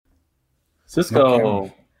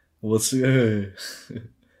Cisco. What's good?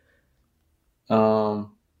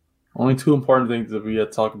 Only two important things that we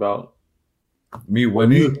had to talk about. Me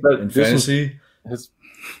winning in This fantasy?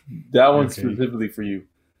 that one's Okay. specifically for you.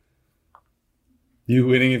 You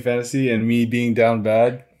winning in fantasy and me being down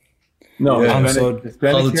bad. No, Yeah, I'm Hispanic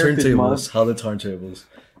How the Heritage Month. turntables? How the turntables?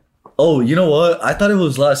 Oh, you know what? I thought it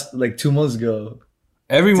was like 2 months ago.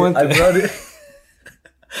 Every month. I brought it.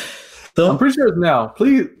 I'm pretty sure it's now.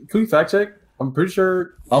 Please, can we fact check? I'm pretty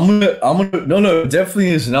sure. I'm gonna. No, it definitely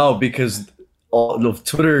is now because all of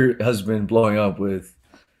Twitter has been blowing up with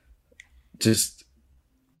just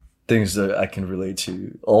things that I can relate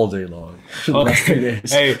to all day long. for the last 3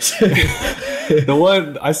 days. Hey, the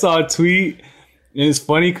one I saw a tweet, and it's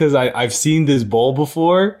funny because I've seen this bowl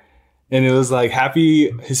before, and it was like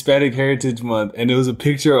Happy Hispanic Heritage Month, and it was a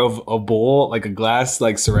picture of a bowl, like a glass,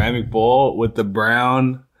 like ceramic bowl with the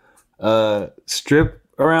brown strip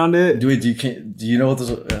around it. Do you know what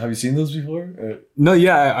those? Have you seen those before? No,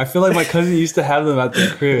 yeah, I feel like my cousin used to have them at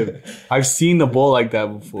the crib. I've seen a bowl like that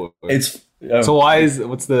before. It's So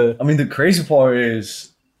what's the? I mean, the crazy part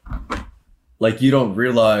is, like, you don't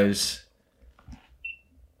realize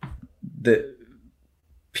that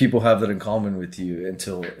people have that in common with you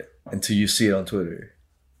until you see it on Twitter.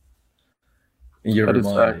 And you're That is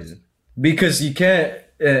reminded. facts. Because you can't,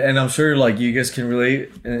 and I'm sure, like, you guys can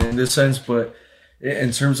relate in this sense, but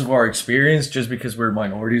in terms of our experience, just because we're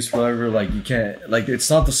minorities, whatever, like, you can't, like, it's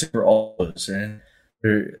not the same for all of us. And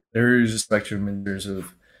there is a spectrum in terms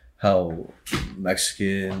of how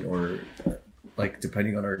Mexican or like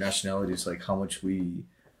depending on our nationalities, like how much we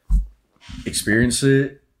experience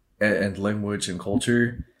it and language and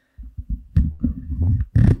culture.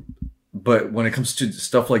 But when it comes to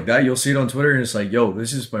stuff like that, you'll see it on Twitter and it's like, yo,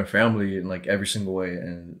 this is my family in like every single way.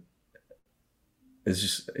 And it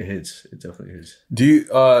hits. It definitely hits. Do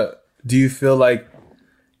you feel like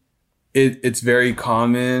it's very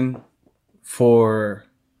common for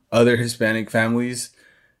other Hispanic families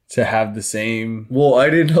to have the same? Well, I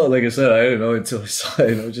didn't know, like I said, I didn't know until I saw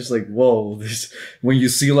it. I was just like, whoa, when you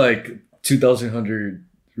see like 2,100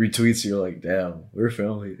 retweets, you're like, damn, we're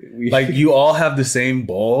family. Like you all have the same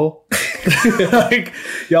bowl? Like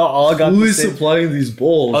y'all all got who the is same? supplying these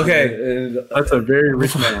bowls? Okay. And That's a very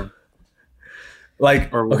rich man.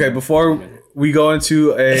 Like Or okay, woman. before we go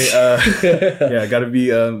into a yeah, gotta be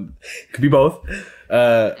could be both.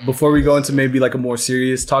 Before we go into maybe like a more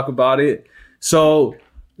serious talk about it. So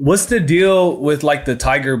what's the deal with like the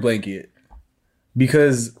tiger blanket?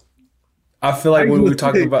 Because I feel like when we're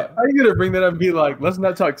talking about How you gonna bring that up and be like, let's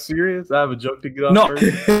not talk serious? I have a joke to get off no,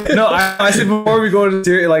 first. no, I said before we go into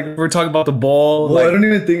serious, like we're talking about the ball. well, I Like, don't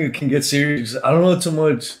even think it can get serious. I don't know too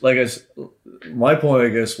much. Like, my point, I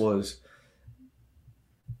guess, was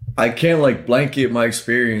I can't like blanket my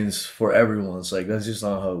experience for everyone's. Like, that's just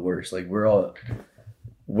not how it works. Like, we're not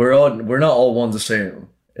all one the same,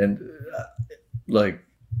 and like.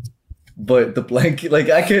 But the blanket,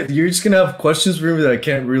 like I can't. You're just gonna have questions for me that I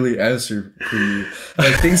can't really answer for you.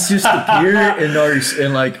 Like things just appear in our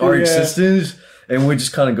Yeah. existence, and we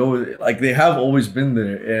just kind of go with it. Like they have always been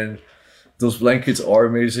there, and those blankets are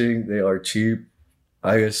amazing. They are cheap.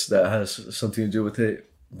 I guess that has something to do with it.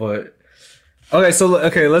 But okay, so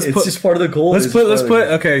let's it's put just part of the goal. let's It's put part of the goal.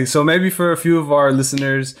 okay, so maybe for a few of our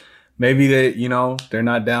listeners, maybe they're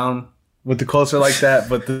not down with the culture like that,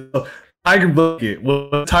 but the tiger blanket,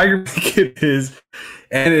 what a tiger blanket is,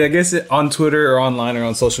 and I guess on Twitter or online or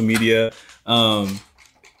on social media,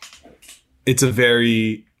 it's a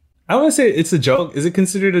very, I want to say it's a joke. Is it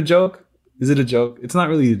considered a joke? Is it a joke? It's not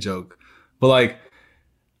really a joke, but like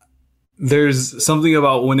there's something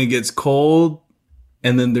about when it gets cold,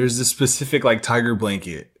 and then there's this specific like tiger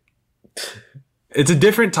blanket. It's a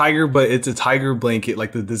different tiger, but it's a tiger blanket.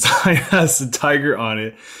 Like the design has a tiger on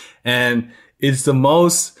it, and it's the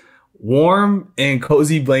most warm and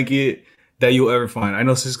cozy blanket that you'll ever find. I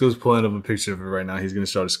know Cisco's pulling up a picture of it right now. He's going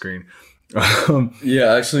to show the screen. Yeah,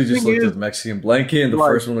 I actually just Thing looked is, at the Mexican blanket, and the like,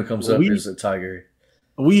 first one that comes up we- is a tiger.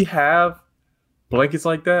 We have blankets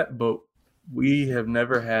like that, but we have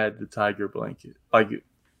never had the tiger blanket. Like,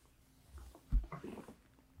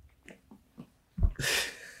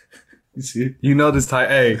 You see? You know this tiger.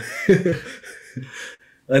 Hey,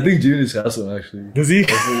 I think Junius has one actually. does he?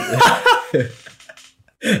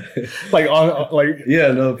 Like like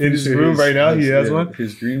Yeah, no. In his room right now, he has one?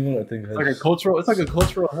 His green one, I think. Has... it's like a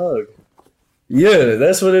cultural hug. Yeah,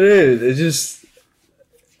 that's what it is. It's just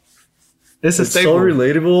it's a it's staple. so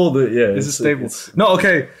relatable. That yeah, It's a staple. No,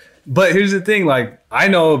 okay. But here's the thing, like I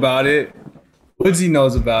know about it. Woodsy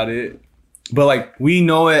knows about it. But like we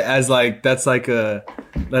know it as like that's like a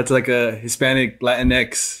Hispanic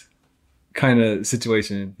Latinx kind of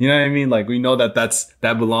situation. You know what I mean? Like we know that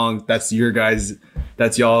that belongs. That's your guys.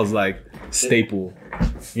 That's y'all's like staple.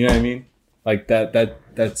 You know what I mean? Like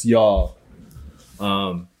that's y'all.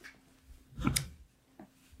 But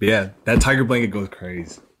yeah, that tiger blanket goes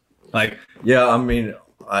crazy. Like Yeah, I mean,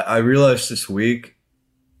 I realized this week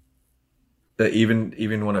that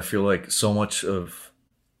even when I feel like so much of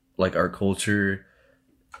like our culture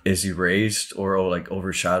is erased or like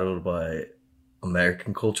overshadowed by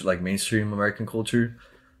American culture, like mainstream American culture,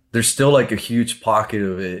 there's still like a huge pocket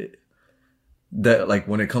of it that like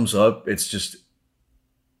when it comes up, it's just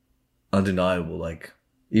undeniable. Like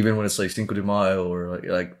even when it's like Cinco de Mayo or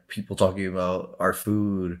like people talking about our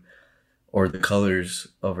food or the colors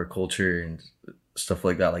of our culture and stuff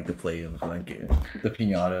like that, like the play of like the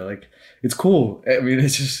piñata, like it's cool. I mean,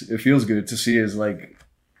 it's just it feels good to see as like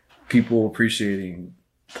people appreciating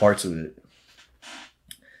parts of it.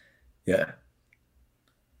 Yeah.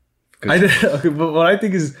 I did, okay, but what I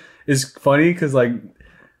think is funny because like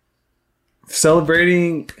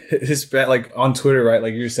celebrating Hispanic, like on Twitter, right?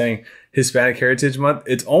 Like you're saying Hispanic Heritage Month.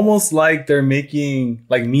 It's almost like they're making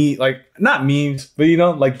like like not memes, but you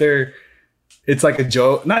know, like it's like a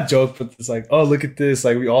joke, not joke, but it's like, oh, look at this,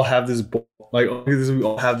 like we all have this, like oh, look at this, we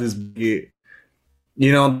all have this. You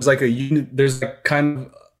know, there's like there's like kind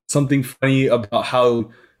of something funny about how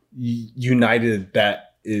united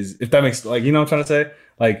that is, if that makes like, you know what I'm trying to say,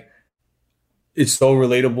 like. It's so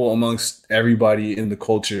relatable amongst everybody in the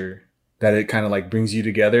culture that it kind of like brings you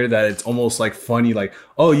together, that it's almost like funny, like,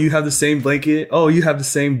 oh, you have the same blanket, oh, you have the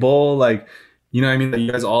same bowl, like, you know what I mean? Like, you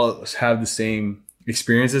guys all have the same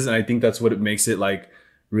experiences, and I think that's what it makes it like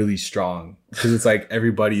really strong, because it's like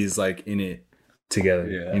everybody is like in it together.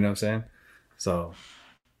 Yeah. You know what I'm saying? So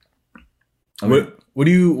I mean, what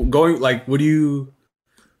do you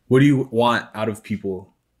want out of people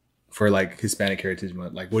for like Hispanic Heritage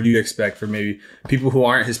Month? Like, what do you expect for maybe people who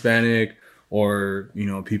aren't Hispanic, or, you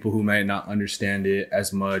know, people who might not understand it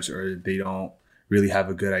as much, or they don't really have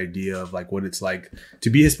a good idea of like what it's like to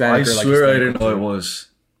be Hispanic? I or like swear Hispanic I didn't know culture? it was.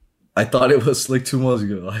 I thought it was like 2 months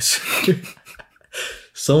ago. I swear.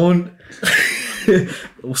 Someone.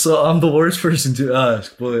 So I'm the worst person to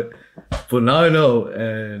ask, but now I know,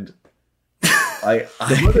 and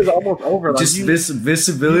The month is almost over. Like, just you-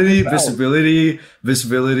 visibility, you miss out.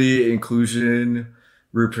 visibility, inclusion,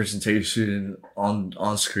 representation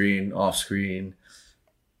on screen, off screen,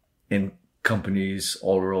 in companies,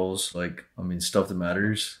 all roles. Like, I mean, stuff that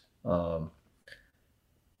matters.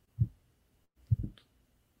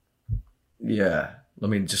 Yeah, I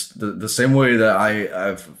mean, just the same way that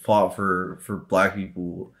I've fought for Black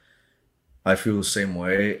people, I feel the same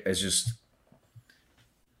way.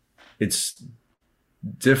 It's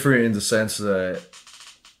different in the sense that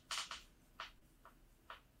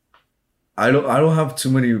I don't have too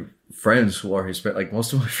many friends who are Hispanic. Like,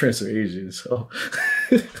 most of my friends are Asian, so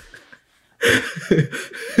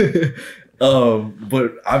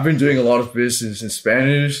but I've been doing a lot of business in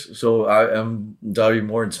Spanish, so I am diving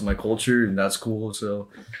more into my culture, and that's cool. So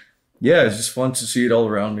yeah, it's just fun to see it all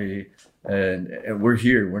around me, and we're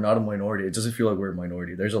here. We're not a minority. It doesn't feel like we're a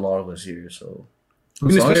minority. There's a lot of us here, so I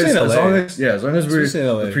mean, especially in LA. as long as Especially in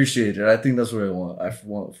we're LA. appreciated, I think that's what I want. I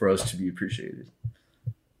want for us to be appreciated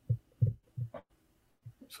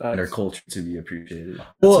and our culture to be appreciated. That's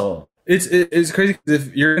Well, all. It's crazy 'cause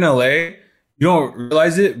if you're in LA, you don't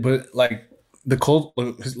realize it, but like the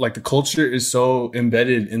culture is so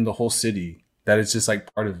embedded in the whole city that it's just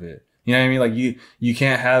like part of it. You know what I mean? Like you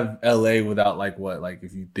can't have LA without like what, like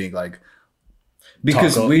if you think like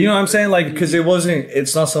Because taco, we, you know what I'm saying? Like because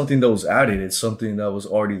it's not something that was added. It's something that was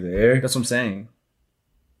already there. that's what I'm saying.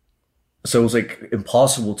 So it was like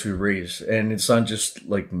impossible to erase, and it's not just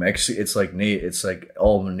like It's like It's like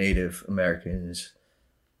all Native Americans.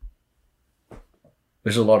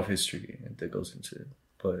 There's a lot of history that goes into it,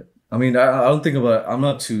 but I mean, I don't think about.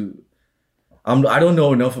 I don't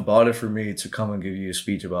know enough about it for me to come and give you a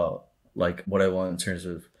speech about like what I want in terms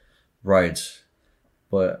of rights.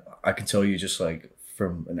 But I can tell you, just like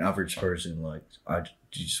from an average person, like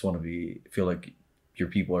you just want to feel like your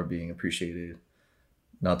people are being appreciated,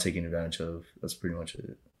 not taken advantage of. That's pretty much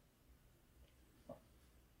it.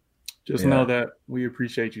 Just Yeah. know that we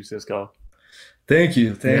appreciate you, Cisco. Thank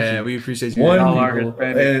you. Yeah, you. we appreciate you. One all our people,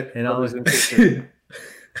 Hispanic and all brothers and sisters.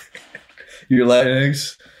 your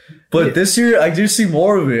Latinx. But this year, I do see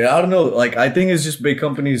more of it. I don't know. Like, I think it's just big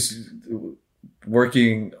companies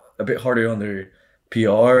working a bit harder on their PR,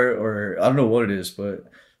 or I don't know what it is,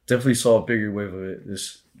 but definitely saw a bigger wave of it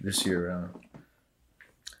this year around.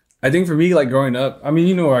 I think for me, like growing up, I mean,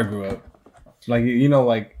 you know where I grew up. Like, you know,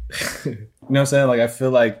 like, you know what I'm saying? Like, I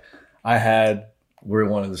feel like I had We're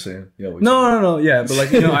one and the same. Yeah. No. Yeah, but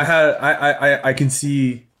like, you know, I can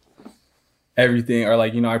see everything, or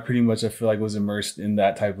like, you know, I pretty much, I feel like, was immersed in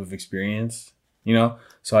that type of experience, you know?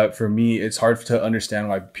 So for me, it's hard to understand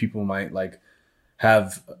why people might like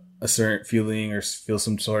have a certain feeling or feel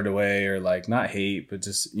some sort of way, or like not hate, but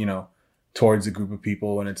just, you know, towards a group of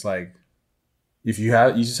people. And it's like, you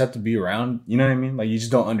just have to be around, you know what I mean? Like, you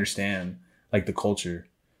just don't understand like the culture.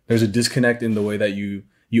 There's a disconnect in the way that you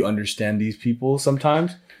understand these people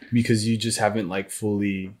sometimes, because you just haven't like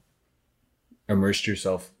fully immersed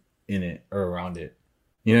yourself in it or around it.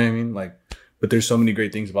 You know what I mean? Like, but there's so many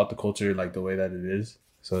great things about the culture, like the way that it is.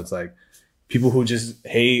 So it's like people who just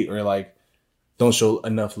hate or like don't show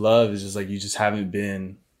enough love is just like, you just haven't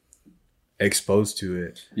been exposed to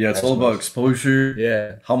it. Yeah, it's all about exposure.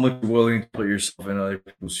 Yeah. How much you're willing to put yourself in other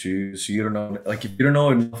people's shoes. So you don't know, like, if you don't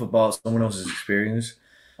know enough about someone else's experience,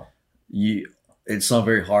 it's not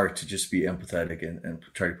very hard to just be empathetic and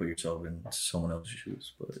try to put yourself in someone else's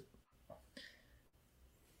shoes. But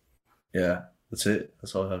yeah, that's it.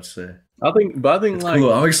 That's all I have to say. I think It's like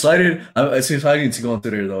cool. I'm excited. It's exciting to go on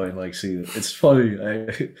Twitter though and like see it. It's funny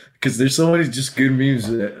because there's so many just good memes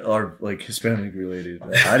that are like Hispanic related.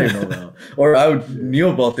 I didn't know that, or I knew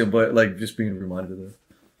about them, but like just being reminded of them.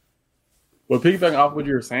 well, piggybacking off what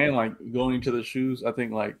you were saying, like going into the shoes, I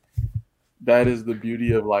think like that is the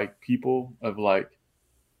beauty of like people, of like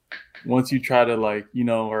once you try to like, you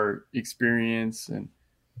know, or experience and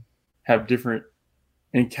have different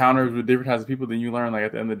encounters with different types of people, then you learn like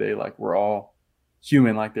at the end of the day, like we're all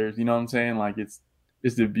human. Like there's, you know what I'm saying? Like it's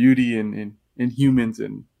the beauty in humans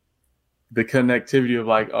and the connectivity of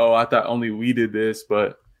like, oh, I thought only we did this,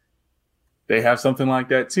 but they have something like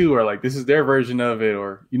that too, or like this is their version of it,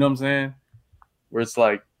 or you know what I'm saying? Where it's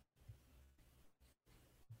like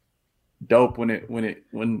dope when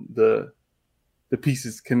the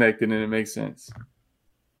pieces connected and it makes sense.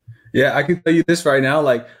 Yeah, I can tell you this right now.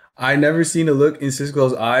 Like, I never seen a look in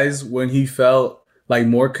Cisco's eyes when he felt like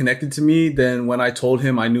more connected to me than when I told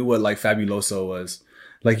him I knew what like Fabuloso was.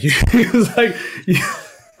 Like he was like,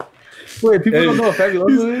 wait, people don't know what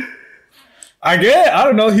Fabuloso is? I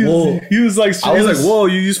don't know. He was like, whoa,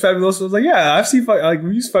 you use Fabuloso? I was like, yeah, I've seen like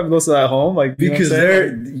we use Fabuloso at home, like because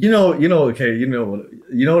they're you know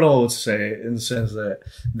what I would say, in the sense that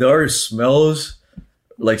there are smells,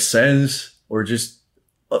 like scents, or just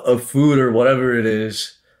a food or whatever it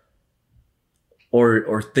is,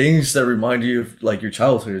 or things that remind you of like your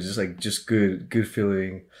childhood. It's just like good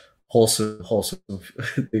feeling, wholesome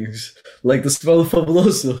things, like the smell of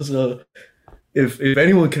Fabuloso. So if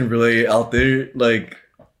anyone can relate out there, like,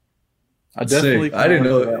 I definitely I didn't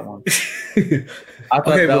know that one. I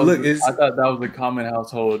thought that was a common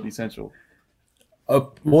household essential.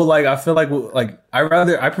 Well, like I feel like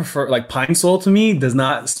I prefer like Pine Sol. To me does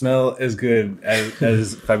not smell as good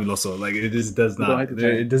as Fabuloso. Like it just does not.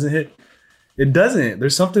 It doesn't hit. It doesn't.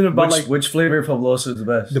 There's something about which flavor of Fabuloso is the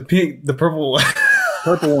best? The pink, the purple one.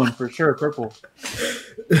 Purple one for sure. Purple.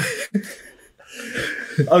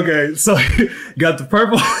 Okay, so you got the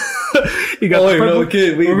purple. You got the purple. No,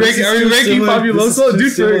 okay, are we making Fabuloso?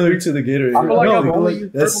 Dude, similar to the Gatorade. I feel like I've only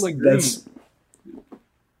used purple and green. That's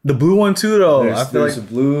the blue one too, though. I feel like the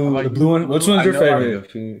blue. The blue one. Which one's your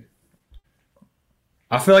favorite?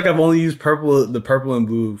 I feel like I've only used the purple and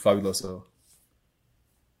blue Fabuloso.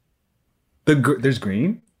 There's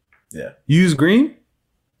green. Yeah, you use green.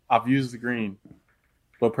 I've used the green,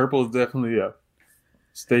 but purple is definitely a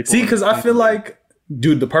staple. See, because I feel like,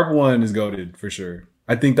 dude, the purple one is goated for sure.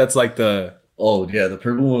 I think that's like the. Oh yeah, the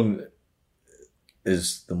purple one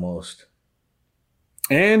is the most.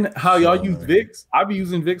 And how y'all use Vicks? I be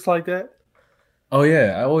using Vicks like that. Oh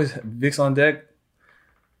yeah, I always have Vicks on deck.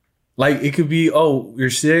 Like it could be, oh, you're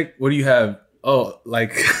sick. What do you have? Oh,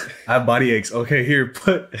 like I have body aches. Okay, here,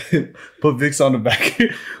 put Vicks on the back.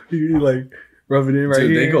 You like rub it in right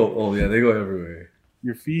here. They go everywhere.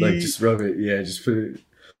 Your feet, like just rub it. Yeah, just put it.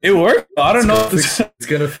 It works. I don't know. It's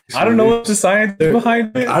gonna. I don't know what's the science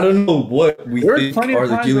behind it. I don't know what we think are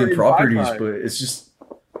the healing properties, but it's just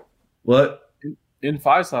what. In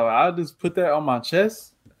 5-star, I'll just put that on my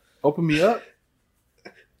chest, open me up,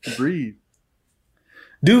 breathe.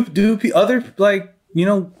 Do other like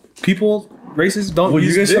people races don't? Well,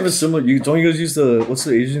 use you guys Vicks? have a similar. Don't you guys use what's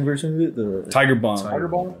the Asian version of it? The Tiger Balm.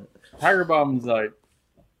 Tiger Balm is like.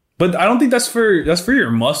 But I don't think that's for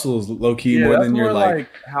your muscles, low key, more than your like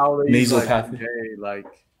how they nasal use, path. Like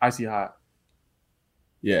icy hot.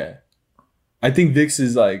 Yeah, I think Vicks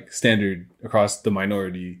is like standard across the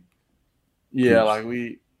minority. Yeah, like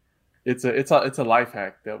it's a life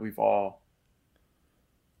hack that we've all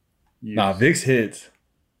used. Nah, Vicks hits.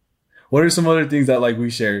 What are some other things that like we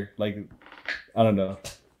share? Like I don't know.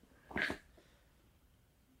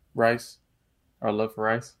 Rice, our love for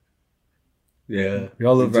rice. Yeah, We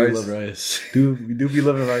all love do rice. love rice. We do be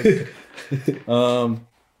loving rice. I'm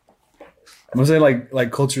gonna say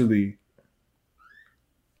like culturally,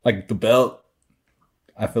 like the belt.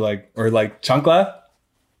 I feel like, or like chancla.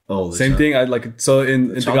 Oh, the Same thing. I like it. So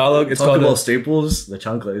in Tagalog, it's talk called about a, staples. The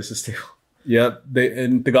chancla is a staple. yep.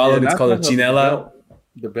 In Tagalog, it's not called a talking chinela. about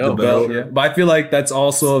The belt. The belt, Yeah, but I feel like that's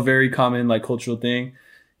also a very common like cultural thing.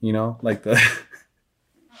 You know, like the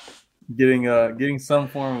Getting some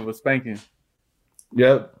form of a spanking,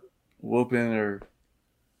 yep. whooping, or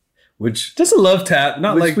Which Just a love tap,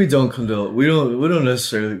 not which like we don't condone. We don't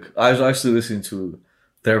necessarily. I was actually listening to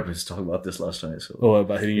a therapist talk about this last night. So oh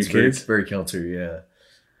about hitting your it's very, kids. very counter. Yeah,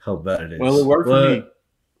 how bad it is. well, it worked for me.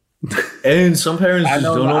 And some parents I just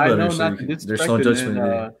know, don't know I better. know So not to there's disrespect no it judgment.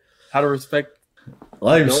 and, how to respect.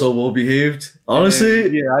 I'm so well behaved. Honestly,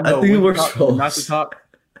 And, yeah, I know. think it when to works talk, for when not us. to talk.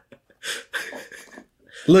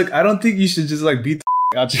 Look, I don't think you should just like beat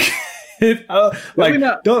the out your kid. Maybe Like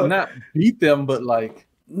not beat them, but like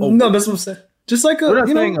no, that's what I'm saying. Just like we're not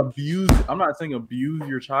you saying know, abuse. I'm not saying abuse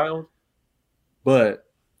your child, but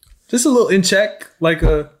just a little in check, like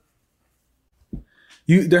a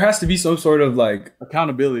you. There has to be some sort of like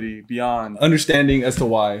accountability beyond. understanding as to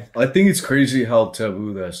why. I think it's crazy how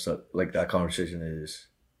taboo that stuff, like that conversation is.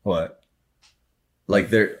 What?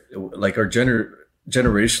 Like our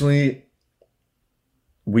generationally,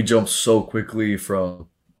 we jump so quickly from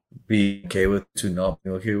being okay with to not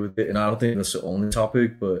being okay with it, and I don't think that's the only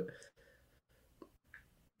topic, but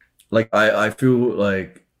like I feel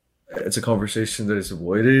like it's a conversation that is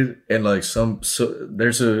avoided, and like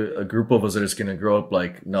there's a group of us that is gonna grow up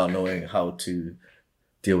like not knowing how to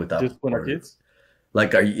deal with that. Discipline our part. kids.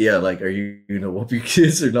 Like are you gonna whoop your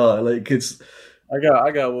kids or not? Like it's I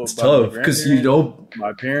got. it's tough because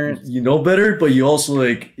my parents. you know better, but you also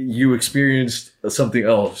like you experienced something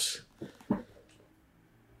else.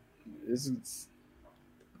 This is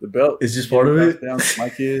the belt. It's just part of it. Down to my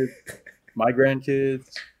kids, my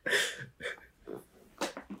grandkids.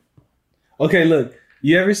 Okay, look.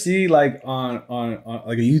 You ever see like on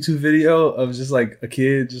like a YouTube video of just like a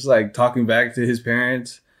kid just like talking back to his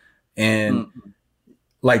parents and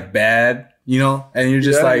like bad, you know, and you're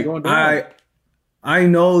just like I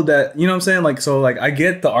know that, you know what I'm saying? Like, so like I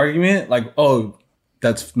get the argument, like, oh,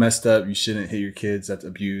 that's messed up. You shouldn't hit your kids. That's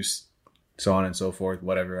abuse, so on and so forth,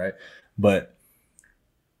 whatever, right? But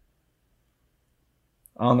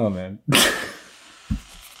I don't know, man.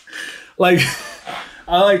 Like,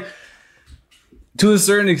 I like to a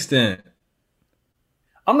certain extent.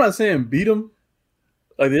 I'm not saying beat them.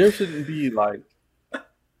 Like there shouldn't be like.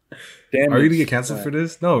 Damage. Are you gonna get canceled for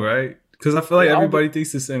this? No, right? Because I feel like everybody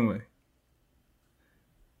thinks the same way.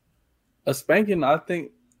 A spanking, I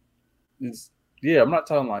think, is I'm not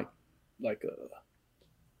talking like a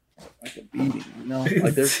beating, you know.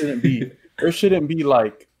 Like there shouldn't be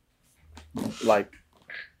like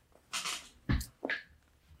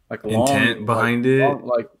intent long, behind like, it. long,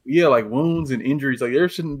 like wounds and injuries. Like there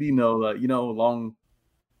shouldn't be no long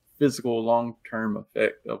physical long term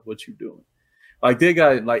effect of what you're doing. Like they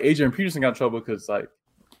got like Adrian Peterson got in trouble because like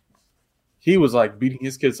he was like beating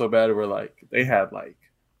his kids so bad where like they had like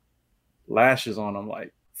lashes on them,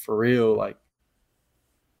 like for real, like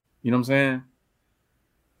you know what I'm saying?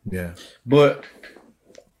 Yeah. But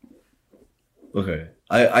okay,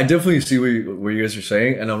 I definitely see what you guys are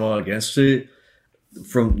saying, and I'm not against it.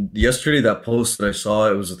 From yesterday, that post that I saw,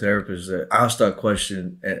 it was a therapist that asked that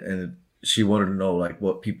question, and she wanted to know like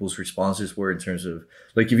what people's responses were in terms of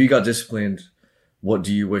like if you got disciplined, what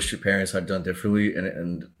do you wish your parents had done differently?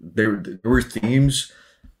 And there were themes,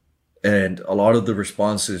 and a lot of the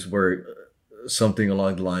responses were something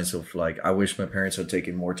along the lines of like, I wish my parents had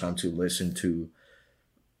taken more time to listen to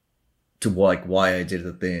like why I did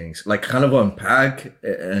the things, like kind of unpack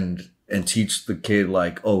and teach the kid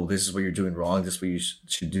like, oh, this is what you're doing wrong, this is what you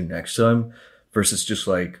should do next time, versus just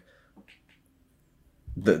like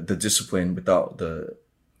the discipline without the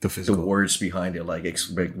words behind it, like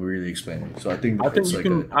really explaining. So I think it's like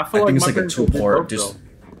a two-part.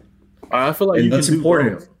 I feel like and that's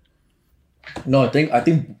important. No, I think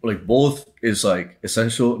like both is like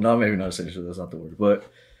essential. No, maybe not essential. That's not the word,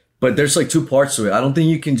 but there's like two parts to it. I don't think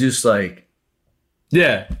you can just like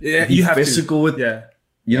you have physical to. with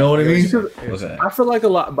you know what I mean? Okay. I feel like a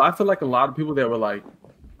lot of people that were like,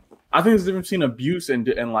 I think there's a difference between abuse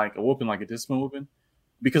and like a whooping, like a discipline whooping,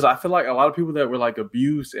 because I feel like a lot of people that were like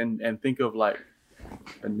abuse and think of like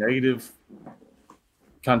a negative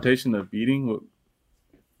connotation of beating,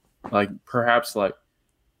 like perhaps like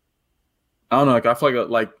I don't know, like I feel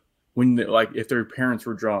like when like if their parents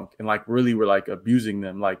were drunk and like really were like abusing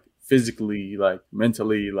them, like physically, like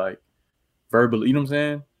mentally, like verbally. You know what I'm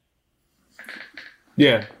saying?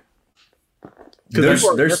 Yeah. There's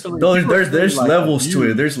like, levels to it.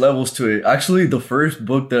 abused. There's levels to it. Actually, the first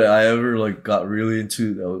book that I ever like got really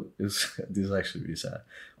into, this is actually really sad,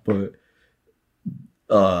 but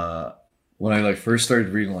when I like first started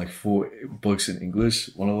reading like full books in English,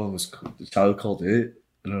 one of them was The Child Called It.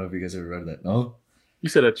 I don't know if you guys ever read that. No, You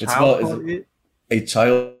said a it's child about called it? A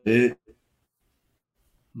Child It.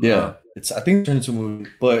 Yeah, it's I think it turned into a movie,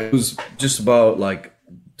 but it was just about like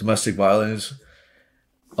domestic violence,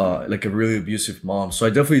 like a really abusive mom. So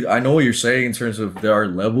I know what you're saying in terms of there are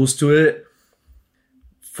levels to it.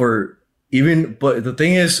 But the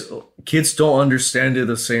thing is, kids don't understand it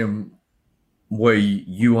the same way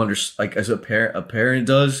you understand, like as a parent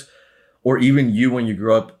does, or even you when you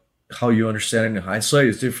grow up, how you understand it in hindsight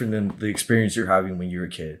is different than the experience you're having when you're a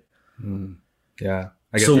kid. Yeah.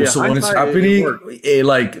 I guess. So Yeah, when it's hindsight, it happening, works. it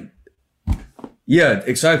like, yeah,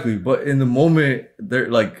 exactly. But in the moment, they're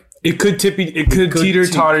like, It could could teeter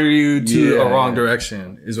totter you to Yeah. a wrong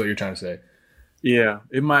direction, is what you're trying to say. Yeah,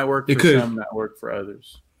 it might work It for could. some, not work for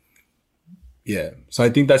others. Yeah. So I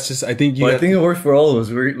think that's just. I think you. I think it worked for all of us.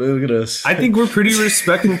 Look at us. I think we're pretty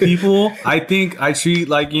respectful people. I think I treat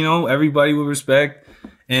like, everybody with respect.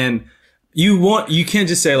 And you can't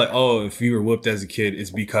just say like, oh, if you were whooped as a kid,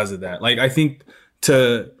 it's because of that. Like, I think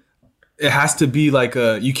it has to be like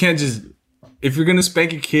you can't just, if you're going to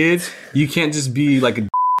spank a kid, you can't just be like a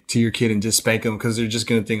to your kid and just spank them because they're just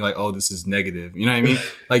going to think like, oh, this is negative. You know what I mean?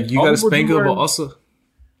 Like, you All got to people spank do them, but learn- also.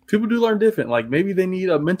 People do learn different. Like maybe they need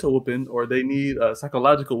a mental whooping or they need a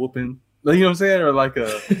psychological whooping. You know what I'm saying? Or like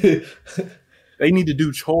they need to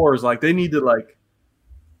do chores. Like they need to like,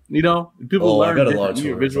 people I learn got a lot of different.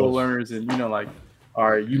 You're chores, visual bro. learners and like,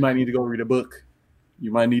 all right, you might need to go read a book.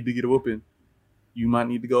 You might need to get a whooping. You might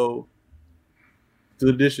need to go do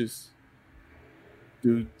the dishes,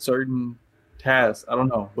 do certain tasks. I don't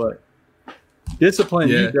know, but discipline.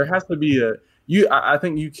 Yeah. There has to be I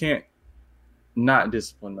think you can't not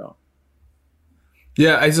discipline though.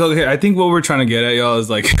 Yeah, I think what we're trying to get at, y'all, is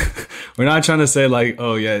like, we're not trying to say like,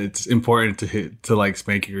 oh yeah, it's important to like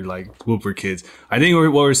spank your like whooper kids. I think what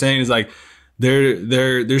we're saying is like,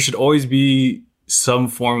 there should always be some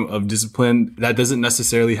form of discipline that doesn't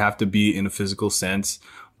necessarily have to be in a physical sense,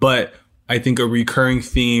 but I think a recurring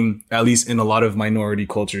theme, at least in a lot of minority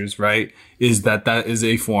cultures, right, is that is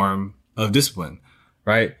a form of discipline,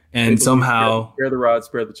 right, and People somehow spare the rod,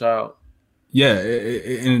 spare the child. yeah,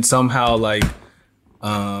 and somehow like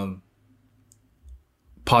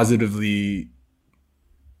positively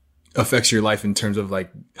affects your life in terms of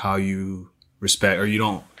like how you respect, or you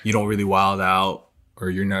don't really wild out, or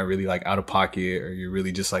you're not really like out of pocket, or you're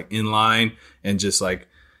really just like in line and just like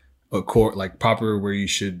a core, like proper where you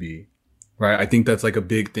should be, right? I think that's like a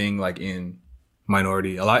big thing, like in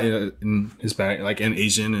minority, a lot in Hispanic, like in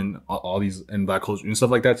Asian and all these and Black culture and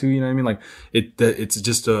stuff like that too. You know what I mean? Like it's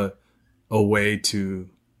just a way to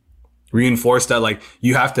reinforce that like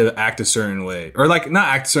you have to act a certain way, or like not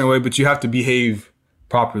act a certain way, but you have to behave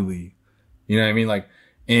properly. You know what I mean? Like,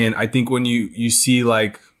 and I think when you see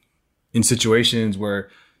like in situations where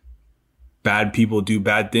bad people do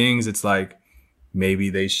bad things, it's like maybe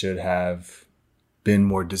they should have been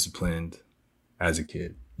more disciplined as a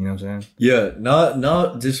kid. You know what I'm saying? Yeah,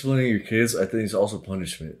 not disciplining your kids, I think, is also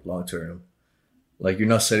punishment long term. Like you're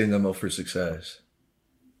not setting them up for success.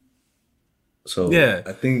 So Yeah.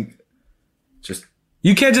 I think just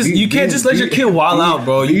You can't just let your kid wild out,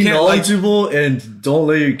 bro. You be can't like, knowledgeable and don't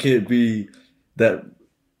let your kid be that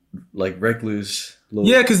like reckless.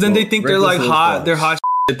 yeah, because then they think they're like reckless little hot. fox. They're hot.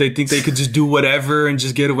 Shit. They think they could just do whatever and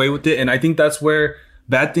just get away with it. And I think that's where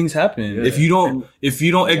bad things happen. Yeah. If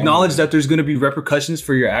you don't acknowledge that there's going to be repercussions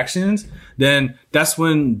for your actions, then that's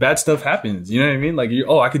when bad stuff happens. You know what I mean? Like,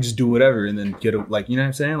 I could just do whatever and then like, you know what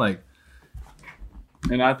I'm saying? Like,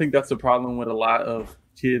 And I think that's the problem with a lot of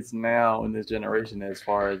kids now in this generation, as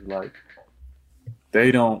far as like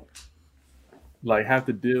they don't like have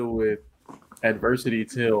to deal with adversity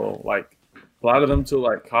till like a lot of them till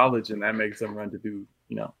like college, and that makes them run to do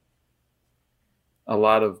a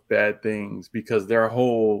lot of bad things because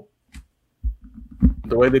the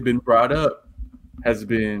way they've been brought up has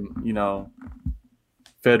been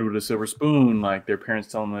fed with a silver spoon, like their parents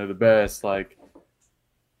tell them they're the best, like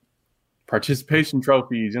participation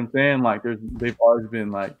trophies, you know what I'm saying? Like they've always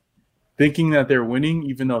been like thinking that they're winning,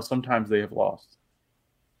 even though sometimes they have lost.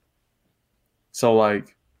 So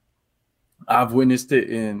like I've witnessed it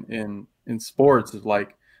in sports. It's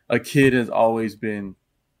like a kid has always been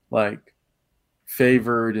like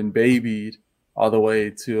favored and babied all the way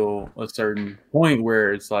to a certain point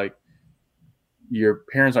where it's like your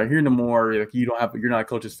parents aren't here no more. Like you're not a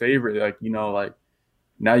coach's favorite. Like, like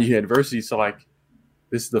now you had adversity. So like,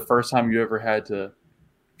 this is the first time you ever had to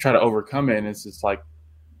try to overcome it. And it's like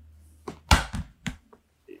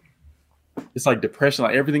depression.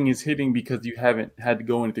 Like everything is hitting because you haven't had to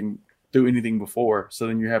go through anything before. So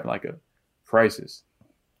then you're having like a crisis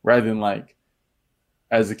rather than like,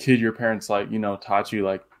 as a kid, your parents like, taught you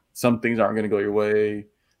like some things aren't going to go your way.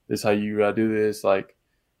 This is how you got to do this. Like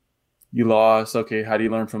you lost. Okay. How do you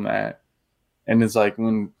learn from that? And it's like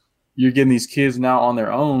when you're getting these kids now on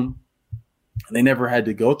their own, they never had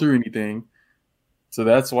to go through anything. So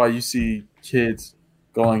that's why you see kids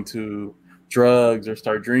going to drugs or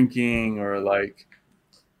start drinking or like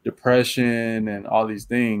depression and all these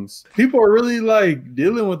things. People are really like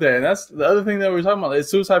dealing with that. And that's the other thing that we're talking about.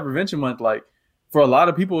 It's Suicide Prevention Month. Like for a lot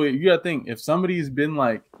of people, you got to think if somebody's been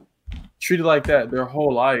like treated like that their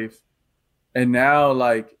whole life, and now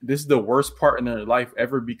like this is the worst part in their life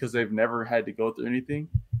ever because they've never had to go through anything.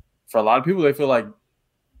 For a lot of people, they feel like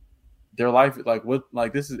their life, like what,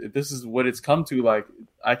 like this is what it's come to. Like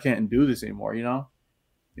I can't do this anymore, And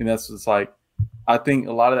that's just like, I think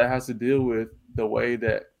a lot of that has to deal with the way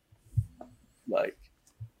that like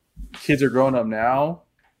kids are growing up now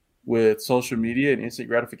with social media and instant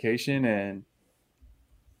gratification and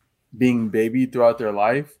being babied throughout their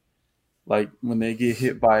life. Like when they get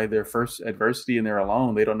hit by their first adversity and they're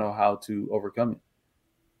alone, they don't know how to overcome it.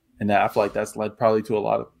 And that, I feel like that's led probably to a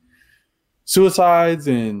lot of suicides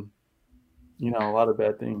and, a lot of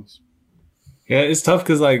bad things. Yeah, it's tough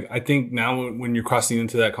because like I think now when you're crossing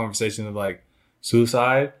into that conversation of like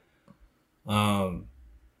suicide,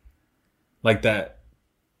 like that,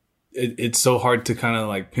 it's so hard to kind of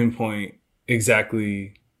like pinpoint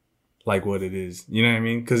exactly like what it is. You know what I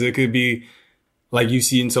mean? Because it could be like you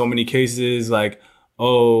see in so many cases, like,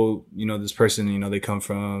 oh, this person, they come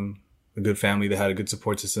from a good family that had a good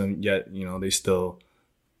support system, yet they still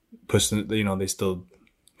they still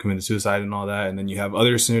committed suicide and all that. And then you have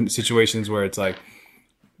other situations where it's like,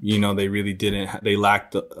 they really they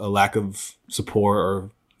lacked a lack of support or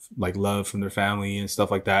like love from their family and stuff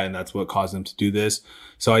like that. And that's what caused them to do this.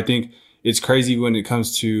 So I think it's crazy when it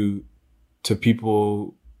comes to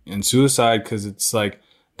people and suicide, because it's like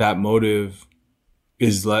that motive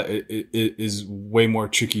is way more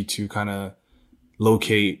tricky to kind of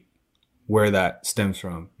locate where that stems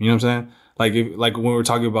from. You know what I'm saying? Like when we're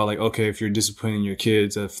talking about like, okay, if you're disciplining your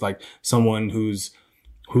kids, if like someone who's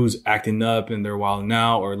acting up and they're wilding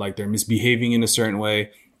out or like they're misbehaving in a certain way,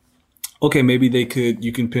 okay, maybe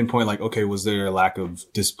you can pinpoint like, okay, was there a lack of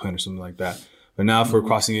discipline or something like that? But now if we're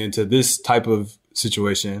crossing into this type of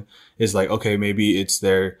situation, it's like, okay, maybe it's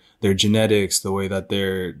their genetics, the way that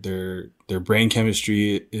their brain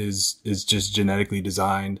chemistry is just genetically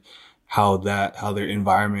designed, how their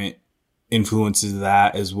environment influences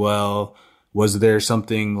that as well. Was there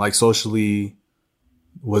something like socially,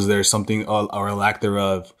 was there something or a lack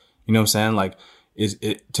thereof? You know what I'm saying? Like,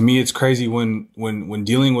 to me, it's crazy when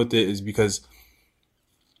dealing with it, is because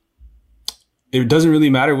it doesn't really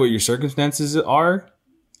matter what your circumstances are.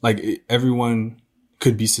 Like everyone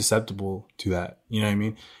could be susceptible to that. You know what I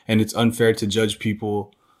mean? And it's unfair to judge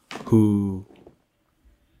people because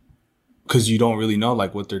you don't really know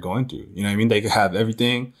like what they're going through. You know what I mean? They could have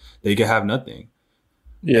everything, they could have nothing.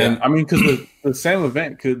 Yeah, and I mean, because the same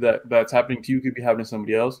event that's happening to you could be happening to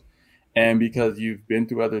somebody else, and because you've been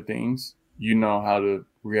through other things, you know how to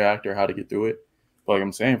react or how to get through it. But like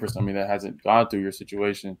I'm saying, for somebody that hasn't gone through your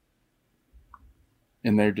situation,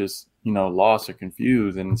 and they're just lost or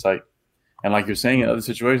confused, and it's like, and like you're saying in other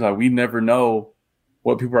situations, like we never know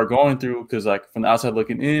what people are going through, because like from the outside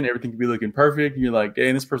looking in, everything could be looking perfect. You're like,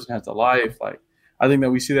 dang, this person has a life. Like I think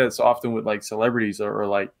that we see that so often with like celebrities or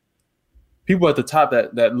like people at the top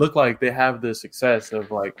that look like they have the success of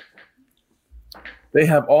like, they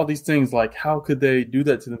have all these things. Like, how could they do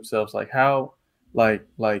that to themselves? Like how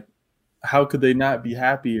could they not be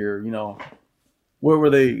happier? What were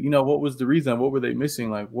they, what was the reason? What were they missing?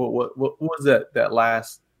 Like, what was that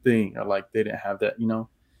last thing? Or like, they didn't have that,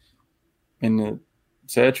 And the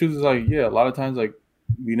sad truth is like, yeah, a lot of times, like,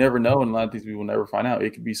 we never know. And a lot of these people never find out.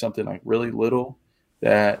 It could be something like really little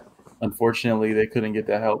that unfortunately they couldn't get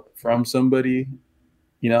that help from somebody,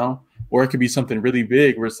 or it could be something really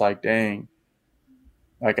big where it's like, dang,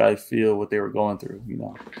 like I feel what they were going through,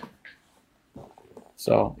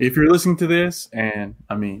 So if you're listening to this and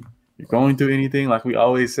I mean, you're going through anything, like we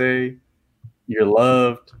always say, you're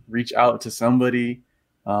loved, reach out to somebody.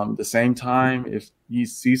 At the same time, if you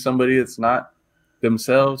see somebody that's not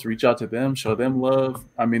themselves, reach out to them, show them love.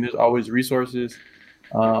 I mean, there's always resources.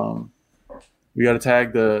 We got to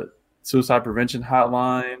tag the suicide prevention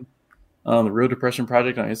hotline. The Real Depression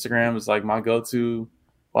Project on Instagram is like my go-to.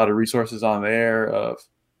 A lot of resources on there of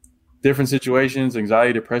different situations,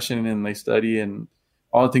 anxiety, depression, and they study and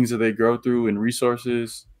all the things that they go through and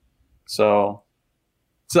resources. So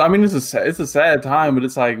I mean, it's a sad time, but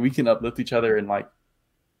it's like we can uplift each other, and like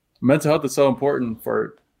mental health is so important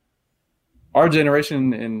for our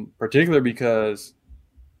generation in particular because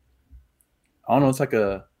I don't know, it's like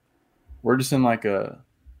we're just in like a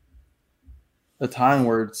time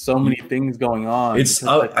where so many things going on. It's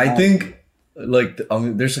I think like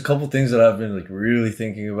there's a couple things that I've been like really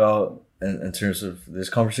thinking about in terms of this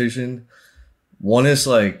conversation. One is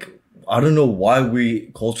like I don't know why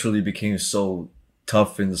we culturally became so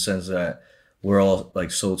tough in the sense that we're all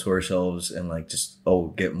like so to ourselves and like just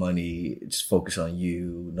get money, just focus on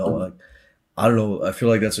you. No, like I don't know. I feel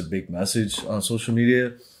like that's a big message on social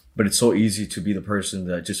media, but it's so easy to be the person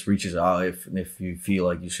that just reaches out if you feel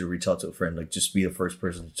like you should reach out to a friend. Like just be the first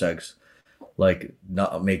person to text. Like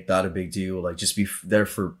not make that a big deal. Like just be there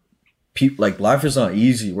for people. Like life is not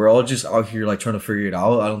easy. We're all just out here like trying to figure it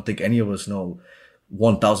out. I don't think any of us know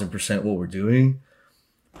 1000% what we're doing.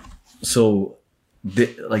 So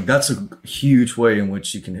like that's a huge way in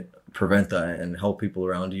which you can prevent that and help people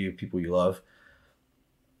around you, people you love.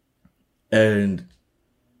 And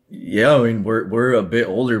yeah, I mean we're a bit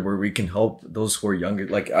older where we can help those who are younger.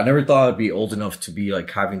 Like I never thought I'd be old enough to be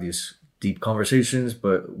like having these deep conversations,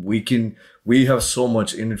 but we have so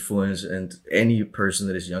much influence and any person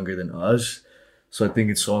that is younger than us. So I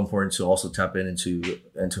think it's so important to also tap into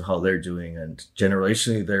how they're doing, and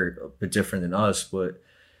generationally they're a bit different than us, but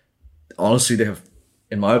honestly they have,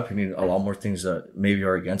 in my opinion, a lot more things that maybe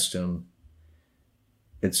are against them.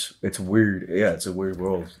 It's weird. Yeah, it's a weird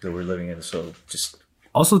world that we're living in. So just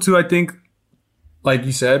also too, I think, like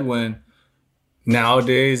you said, when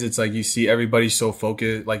nowadays it's like you see everybody so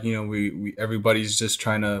focused, like, you know, we everybody's just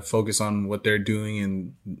trying to focus on what they're doing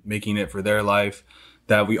and making it for their life,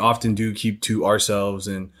 that we often do keep to ourselves,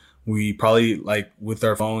 and we probably like with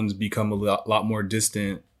our phones become a lot more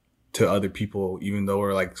distant to other people, even though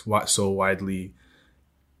we're like so widely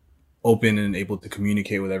open and able to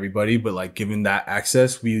communicate with everybody. But like given that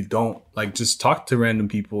access, we don't like just talk to random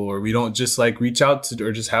people, or we don't just like reach out to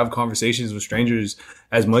or just have conversations with strangers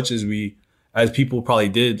as much as people probably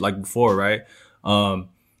did like before, right?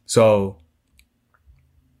 So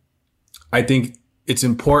I think it's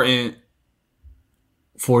important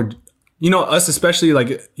for, you know, us especially,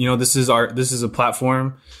 like, you know, this is a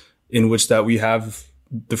platform in which that we have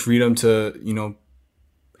the freedom to, you know,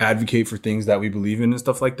 advocate for things that we believe in and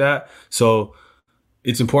stuff like that. So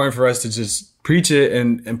it's important for us to just preach it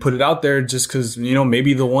and put it out there, just because, you know,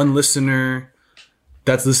 maybe the one listener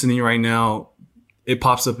that's listening right now, it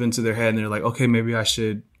pops up into their head and they're like, okay, maybe I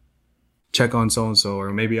should check on so-and-so,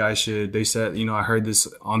 or maybe they said, you know, I heard this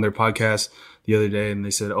on their podcast the other day and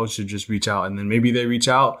they said, oh, should just reach out. And then maybe they reach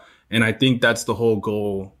out. And I think that's the whole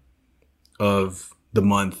goal of the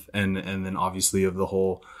month. And then obviously of the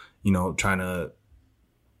whole, you know, trying to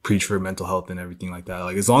preach for mental health and everything like that.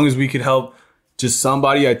 Like, as long as we could help just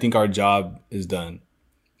somebody, I think our job is done.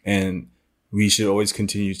 And we should always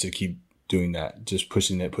continue to keep doing that, just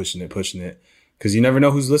pushing it. Because you never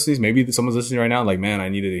know who's listening. Maybe someone's listening right now, like, man, I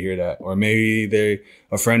needed to hear that. Or maybe they're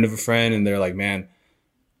a friend of a friend and they're like, man,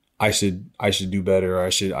 I should do better, or I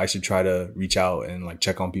should try to reach out and like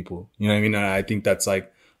check on people. You know what I mean? And I think that's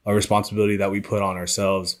like a responsibility that we put on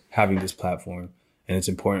ourselves having this platform. And it's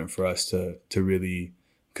important for us to really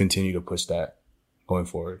continue to push that going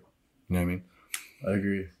forward. You know what I mean? I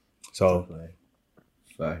agree. So definitely.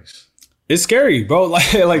 Facts. It's scary, bro.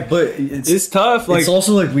 Like, but it's tough. Like, it's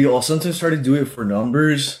also like we all sometimes try to do it for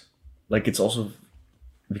numbers. Like, it's also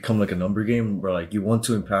become like a number game where like you want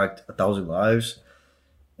to impact 1,000 lives,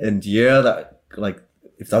 and yeah, that like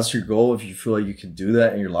if that's your goal, if you feel like you can do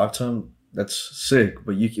that in your lifetime, that's sick.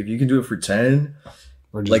 But if you can do it for 10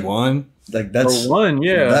 or just like one, like that's one,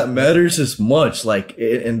 yeah, that matters as much. Like,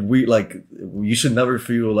 and we like you should never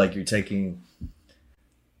feel like you're taking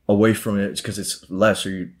away from it because it's less, or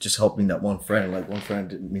you're just helping that one friend. Like, one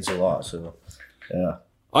friend means a lot. So yeah.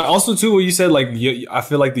 I also too, what you said, like, I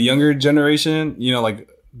feel like the younger generation, you know, like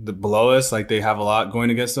the below us, like they have a lot going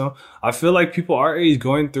against them. I feel like people our age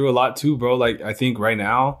going through a lot too, bro. Like, I think right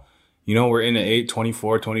now, you know, we're in the 8,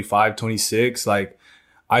 24, 25, 26. Like,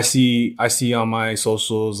 I see on my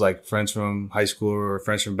socials, like friends from high school or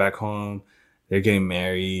friends from back home, they're getting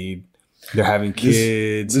married. They're having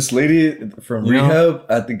kids. This lady from rehab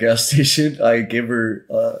at the gas station, I gave her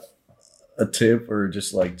a tip or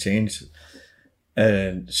just like change.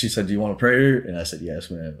 And she said, do you want a prayer? And I said,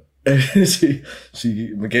 yes, man. And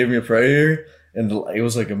she gave me a prayer. and it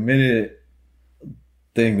was like a minute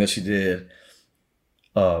thing that she did.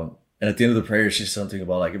 And at the end of the prayer, she said something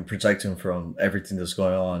about like protect him from everything that's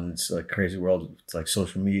going on. It's like crazy world. It's like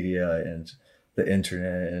social media and the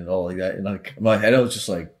internet and all like that. And like in my head, I was just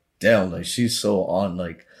like, damn, like she's so on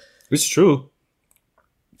like. It's true.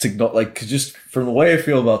 Like just from the way I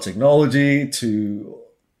feel about technology to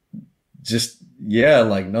just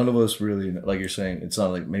like none of us really, like you're saying, it's not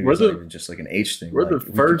like maybe it's not even just like an age thing. We're like,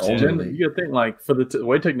 the first gen. You gotta think like for the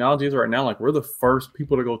way technology is right now, like we're the first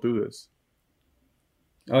people to go through this.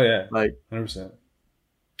 Oh yeah, like 100%.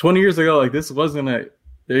 20 years ago, like this wasn't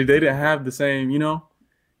they didn't have the same,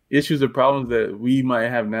 issues or problems that we might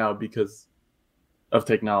have now because of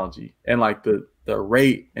technology and like the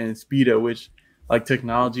rate and speed at which like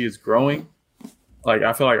technology is growing. Like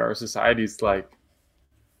I feel like our society is like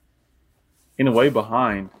in a way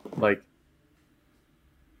behind, like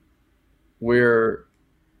where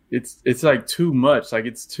it's like too much, like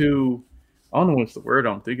it's too, I don't know what's the word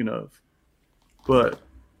I'm thinking of, but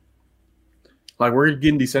like we're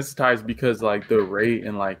getting desensitized because like the rate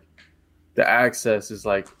and like the access is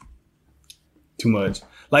like too much.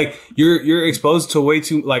 Like you're exposed to way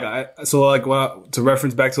too to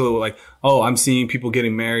reference back to like, oh, I'm seeing people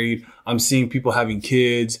getting married, I'm seeing people having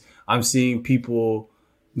kids, I'm seeing people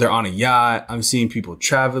they're on a yacht, I'm seeing people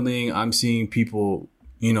traveling, I'm seeing people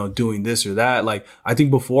doing this or that. Like I think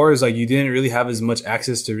before is like you didn't really have as much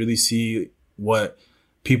access to really see what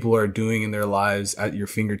people are doing in their lives at your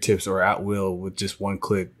fingertips or at will with just one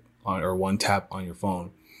click on or one tap on your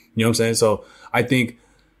phone. You know what I'm saying? So I think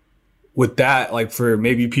with that, like for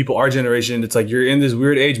maybe people our generation, it's like you're in this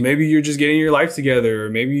weird age. Maybe you're just getting your life together, or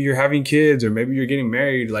maybe you're having kids, or maybe you're getting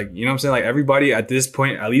married. Like, you know what I'm saying? Like everybody at this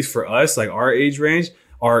point, at least for us, like our age range,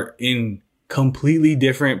 are in completely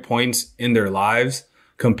different points in their lives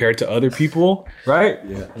compared to other people, right?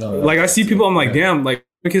 Yeah. Like I see people, I'm like, damn, like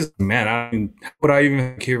because man, how would I even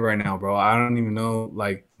have a kid right now, bro? I don't even know,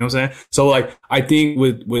 like, you know what I'm saying? So like I think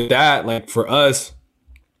with that, like for us,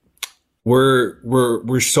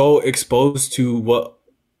 we're so exposed to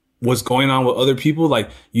what's going on with other people.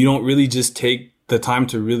 Like you don't really just take the time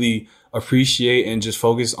to really appreciate and just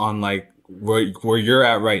focus on like where you're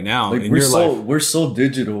at right now. Like in we're your so life. we're so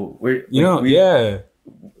digital.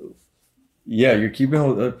 Yeah, you're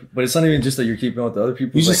keeping with, but it's not even just that you're keeping with the other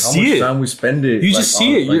people. You It's just like how see much it. time we spend it. You like, just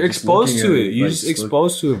see it. like, You're exposed to it. You're like, just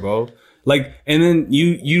exposed to it, bro. Like, and then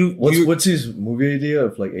what's his movie idea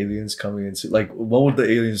of like aliens coming into, like, what would the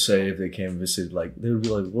aliens say if they came visit? Like, they would be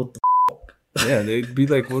like, what the yeah, they'd be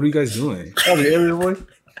like, what are you guys doing? oh, the alien voice.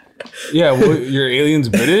 Yeah, well, your alien's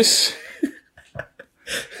British.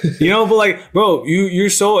 But like, bro, you're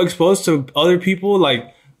so exposed to other people,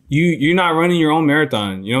 like you're not running your own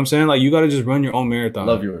marathon. You know what I'm saying? Like you gotta just run your own marathon.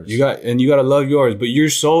 Love yours. You gotta love yours, but you're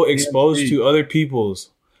so exposed to other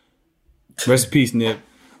people's. Rest in peace, Nip.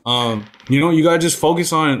 You gotta just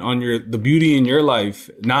focus on the beauty in your life,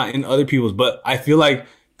 not in other people's. But I feel like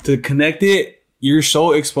to connect it, you're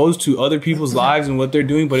so exposed to other people's lives and what they're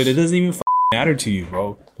doing, but it doesn't even matter to you,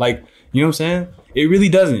 bro. Like, you know what I'm saying? It really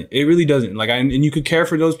doesn't. It really doesn't. Like, and you could care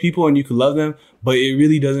for those people and you could love them, but it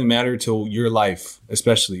really doesn't matter to your life,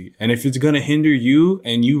 especially. And if it's gonna hinder you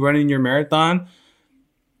and you running your marathon,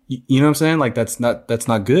 you know what I'm saying? Like, that's not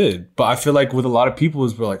good. But I feel like with a lot of people,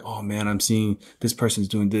 we're like, oh man, I'm seeing this person's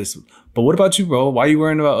doing this. But what about you, bro? Why are you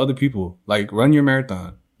worrying about other people? Like, run your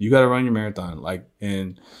marathon. You gotta run your marathon. Like,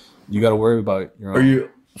 and you gotta worry about your own. Are you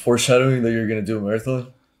foreshadowing that you're gonna do a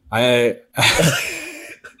marathon?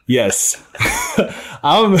 Yes.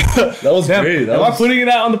 That was great. Am I putting it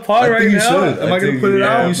out on the pod right now? Am I going to put it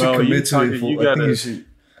out? You should commit to it. I think you should.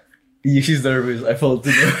 He's nervous. I felt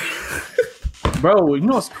it. Bro, you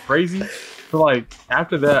know what's crazy? So like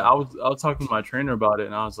after that, I was talking to my trainer about it,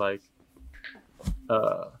 and I was like,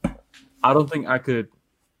 I don't think I could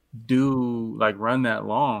run that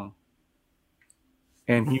long.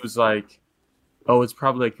 And he was like, oh, it's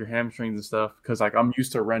probably like your hamstrings and stuff, because like I'm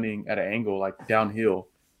used to running at an angle, like downhill,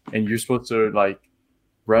 and you're supposed to like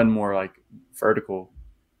run more like vertical.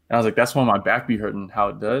 And I was like, that's why my back be hurting how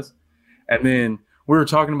it does. And then we were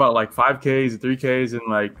talking about like 5Ks and 3Ks and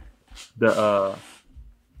like the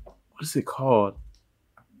what is it called?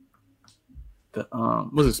 The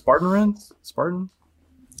was it Spartan runs? Spartan?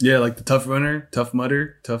 Yeah, like the tough runner, tough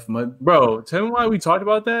mud. Bro, tell me why we talked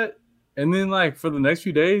about that. And then like for the next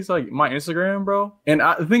few days, like my Instagram, bro. And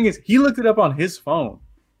the thing is, he looked it up on his phone.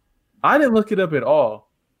 I didn't look it up at all.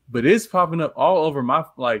 But it's popping up all over my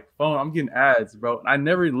like phone. I'm getting ads, bro. I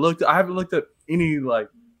haven't looked up any like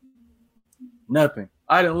nothing.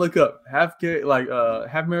 I didn't look up half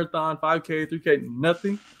marathon, 5K, 3K,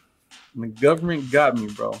 nothing. And the government got me,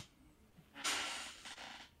 bro.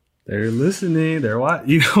 They're listening. They're what?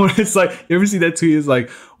 You know what it's like? You ever see that tweet? It's like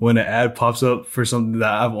when an ad pops up for something that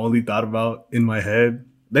I've only thought about in my head.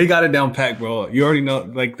 They got it down pat, bro. You already know,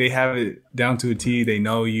 like they have it down to a T. They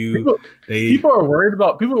know you. People are worried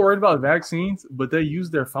about vaccines, but they use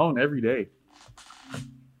their phone every day.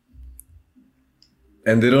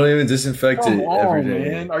 And they don't even disinfect it every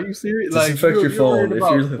day. Man. Are you serious? Disinfect your phone. If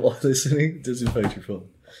you're listening, disinfect your phone.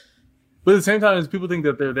 But at the same time, as people think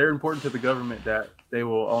that they're important to the government, that they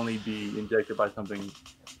will only be injected by something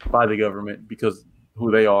by the government because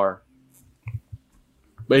who they are.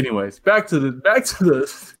 But anyways, back to the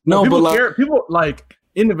no, people but care, people like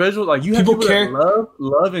individuals, like you have people care, that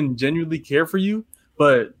love and genuinely care for you,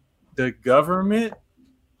 but the government,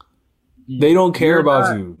 they don't care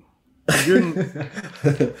about you.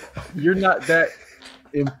 You're not that.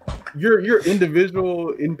 Your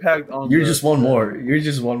individual impact on. You're just one more. You're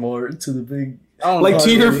just one more to the big. Like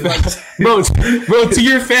to your bro, to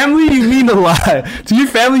your family you mean a lot. To your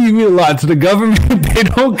family you mean a lot. To the government they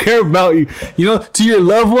don't care about you. You know, to your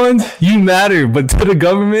loved ones you matter, but to the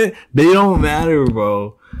government they don't matter,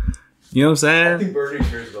 bro. You know what I'm saying? I think Bernie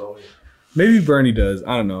cares about me. Maybe Bernie does.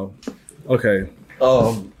 I don't know. Okay.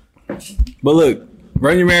 But look,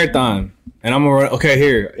 run your marathon, and I'm gonna run. Okay,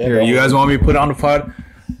 here. You guys want me to put on the pod?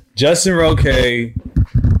 Justin Roque,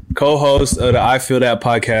 co-host of the I Feel That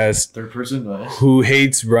podcast, third person, who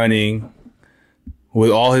hates running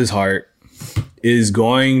with all his heart, is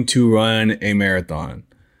going to run a marathon.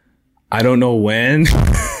 I don't know when.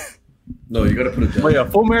 No, you gotta put a deadline. Wait, a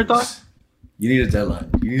full marathon? You need a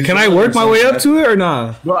deadline. Can I work my way up to it or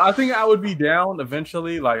not? Well, I think I would be down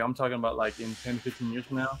eventually. Like I'm talking about like in 10, 15 years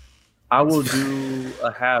from now. I will do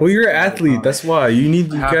a half. Well, you're an athlete. That's why you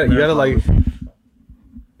gotta like.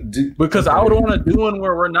 Because I would want to do one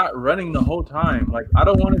where we're not running the whole time. Like I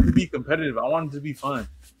don't want it to be competitive. I want it to be fun.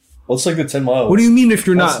 What's like the 10 miles? What do you mean if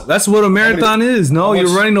you're not? That's what a marathon is. No,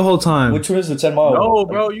 you're running the whole time. Which one is the 10 miles? No,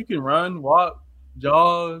 bro, you can run, walk,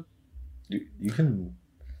 jog. You can.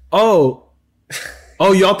 Oh,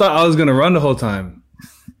 y'all thought I was gonna run the whole time.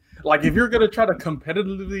 Like if you're gonna try to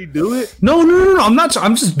competitively do it, no. I'm not.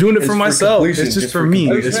 I'm just doing it for myself. It's just for me.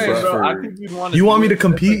 It's bro, I think you'd want to. You want me to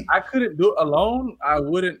compete? I couldn't do it alone. I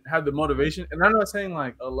wouldn't have the motivation, and I'm not saying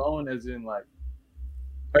like alone as in like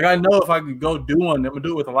I know if I could go do one, I'm gonna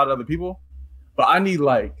do it with a lot of other people. But I need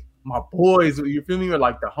like my boys. You feel me? Or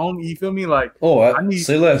like the homie. You feel me? Like I need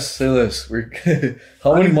say less.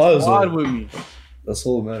 How many miles? With me. That's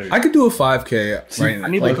all that matters. I could do a 5K right now. I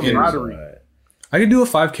need the camaraderie. I could do a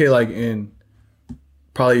 5K like in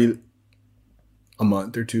probably a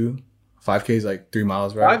month or two. 5K is like 3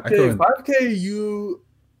 miles, right? 5K,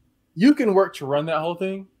 you can work to run that whole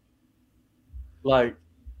thing. Like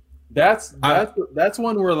that's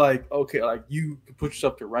one where like okay, like you can put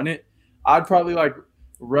yourself to run it. I'd probably like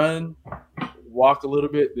run, walk a little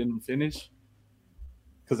bit, then finish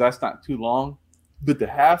because that's not too long. But the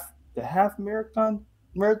half marathon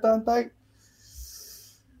thing.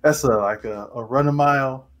 That's like a run a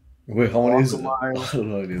mile. Wait, how many is it? Mile, I don't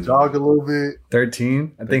know. Jog a little bit.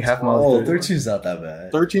 13. I think half mile. Oh, 13 is not that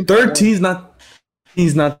bad. 13's not.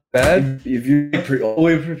 He's not bad. If you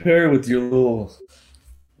always prepare with your little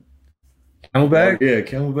camelback. Yeah,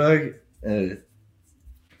 camelback.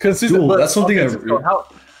 Consistent. Dude, that's something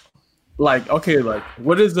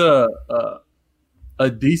what is a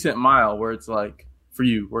decent mile where it's like for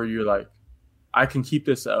you where you're like I can keep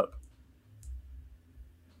this up.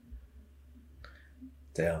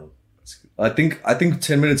 Damn. I think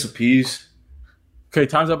 10 minutes apiece. Okay,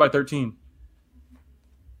 time's up by 13.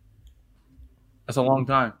 That's a long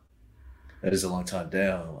time. That is a long time.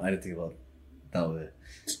 Damn. I didn't think about that way.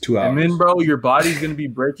 It's 2 hours. And then, bro, your body's going to be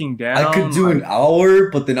breaking down. I could do an hour,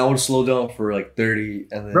 but then I would slow down for like 30.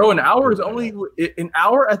 And then bro, an hour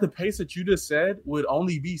at the pace that you just said would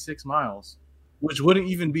only be 6 miles. Which wouldn't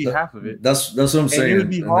even be half of it. That's what I'm saying. It would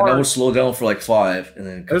be hard. Then I would slow down for like 5, and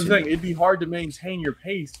then. That's the thing. It'd be hard to maintain your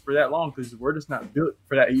pace for that long because we're just not built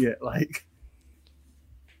for that yet. Like.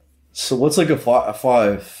 So what's like a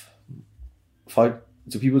 5?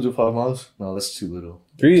 Do people do 5 miles? No, that's too little.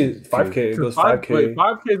 5K. It goes 5K. Wait,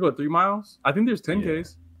 5K is what, 3 miles? I think there's 10Ks. Yeah.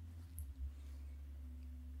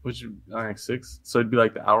 Which I think 6. So it'd be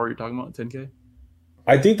like the hour you're talking about, 10K.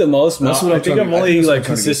 I think the most. That's what I think I'm only like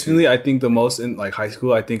consistently. I think the most in like high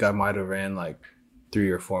school. I think I might have ran like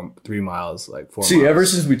 3 miles, like 4. See, miles. Ever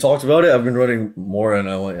since we talked about it, I've been running more, and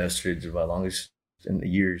I went yesterday to my longest in the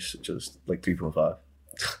years, just like 3.5.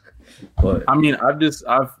 But I mean,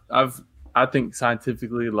 I think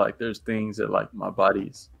scientifically, like there's things that like my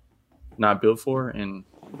body's not built for, and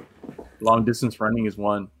long distance running is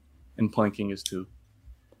 1, and planking is 2.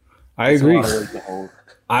 I It's a agree. lot of weight to hold.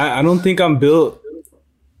 I don't think I'm built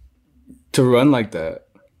to run like that.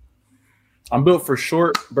 I'm built for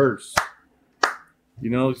short bursts. You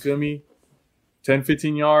know, you feel me? 10,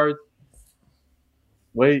 15 yards.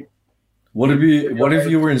 Wait. What if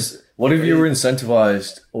you were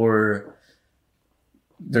incentivized, or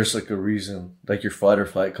there's like a reason, like your fight or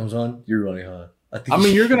flight comes on, you're running high. I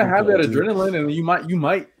mean, you're gonna have that dude. adrenaline, and you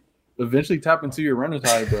might eventually tap into your runner's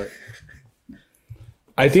high, but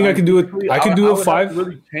I think I could do it. I could do a would 5. have to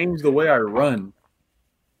really change the way I run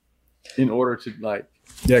in order to like.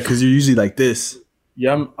 Yeah, because you're usually like this.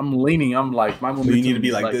 Yeah, I'm leaning. I'm like my momentum. You need to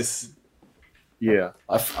be like this. Yeah,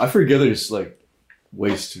 I forget there's like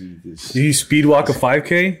ways to do this. Do you speed walk a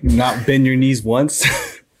 5K? Not bend your knees once?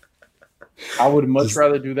 I would much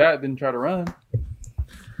rather do that than try to run.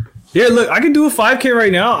 Yeah, look, I could do a 5K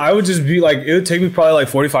right now. I would just be like, it would take me probably like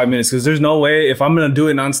 45 minutes because there's no way if I'm going to do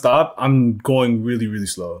it nonstop, I'm going really, really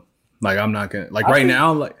slow. Like, I'm not going to, like right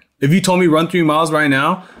now, like if you told me run 3 miles right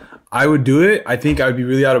now, I would do it. I think I would be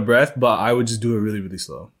really out of breath, but I would just do it really, really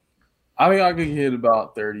slow. I think I could hit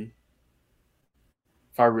about 30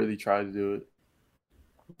 if I really tried to do it.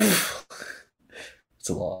 It's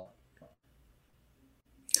a lot.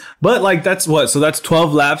 But like, that's what? So that's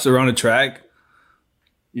 12 laps around a track.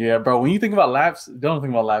 Yeah, bro. When you think about laps, don't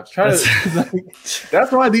think about laps. Try to.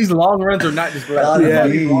 That's why these long runs are not just laps.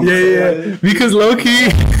 Yeah. Because low key,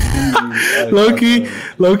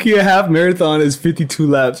 a half marathon is 52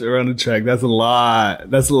 laps around the track. That's a lot.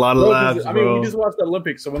 That's a lot of laps, I mean, bro. we just watched the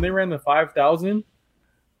Olympics, so when they ran the 5,000,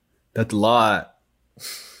 That's a lot.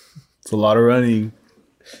 It's a lot of running.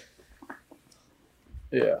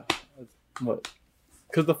 yeah. What?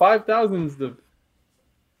 Because the 5,000 is the.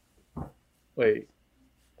 Wait.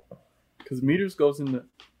 Because meters goes in the.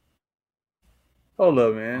 Hold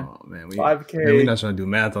up, man. Oh man, 5K. Man, we're not trying to do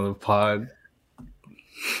math on the pod.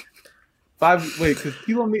 Because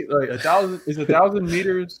kilometer, like 1,000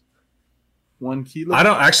 meters 1 kilo? I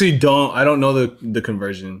don't know the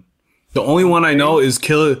conversion. The only one I know is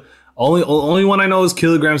only one I know is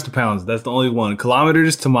kilograms to pounds. That's the only one.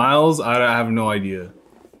 Kilometers to miles, I have no idea.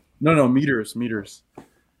 No, meters.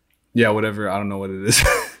 Yeah, whatever. I don't know what it is.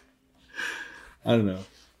 I don't know.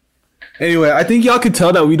 Anyway, I think y'all could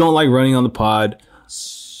tell that we don't like running on the pod.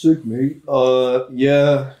 Sick, mate.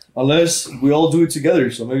 Yeah. Unless we all do it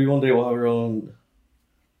together, so maybe one day we'll have our own.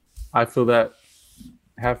 I feel that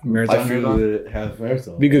half Marathon. I feel it half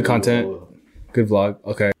marathon. Be good content. Good vlog.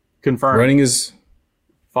 Okay. Confirmed. Running is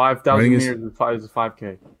 5,000 running is- meters is a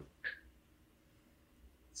 5K.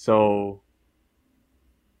 So,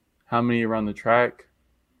 how many around the track?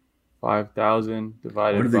 5,000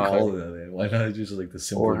 divided What do they by call that, man? Why not just like the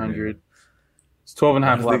simple 400. It's 12 and a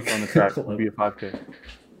half What do laps they- on the track. It would be a 5K.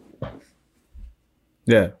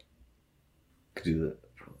 yeah. Could do that.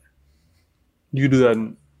 You could do that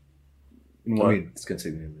in what? I mean, it's gonna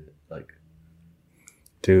take me a minute. Like,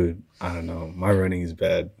 Dude, I don't know. My running is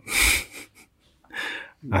bad.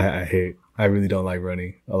 I really don't like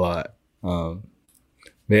running a lot. But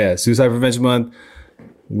yeah, Suicide Prevention Month.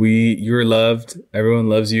 You're loved. Everyone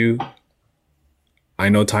loves you. I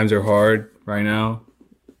know times are hard right now.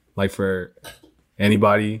 Like for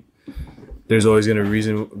anybody, there's always gonna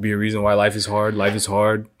be a reason why life is hard. Life is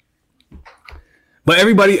hard. But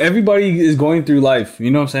everybody is going through life.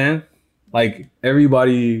 You know what I'm saying? Like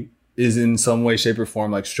everybody is in some way, shape, or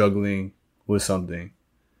form like struggling with something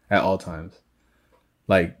at all times.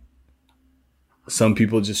 Like some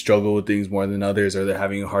people just struggle with things more than others, or they're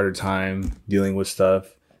having a harder time dealing with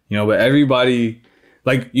stuff. You know, but everybody,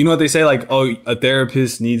 like, you know what they say? Like, oh, a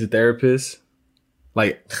therapist needs a therapist.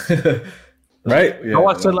 Like, right? yeah, Y'all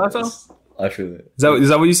watch Ted Lasso? I feel it. Is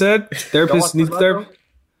that what you said? Therapist needs a therapist?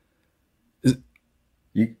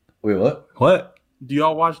 Wait, what? What? Do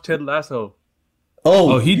y'all watch Ted Lasso?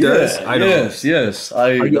 Oh, he does? I don't. Yes.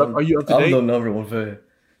 Are you up to I'm date? the number one fan.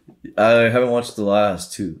 I haven't watched the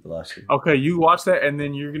last two. Okay, you watch that, and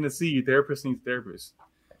then you're gonna see therapist needs therapist.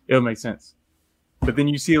 It'll make sense. But then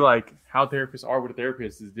you see like how therapists are with a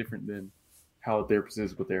therapist is different than how a therapist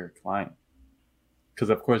is with their client.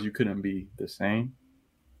 Because of course you couldn't be the same.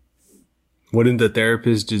 Wouldn't the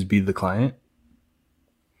therapist just be the client?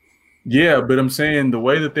 Yeah, but I'm saying the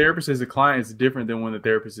way the therapist is the client is different than when the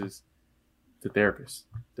therapist is the therapist.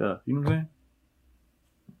 Duh. You know what I'm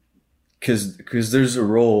saying? Because there's a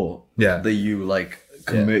role Yeah. that you like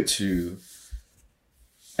commit to,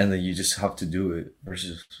 and then you just have to do it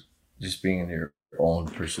versus just being in your own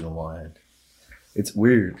personal mind. It's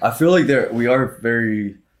weird. I feel like we are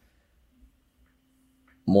very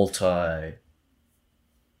multi-layered,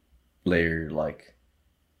 like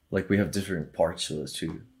like we have different parts to us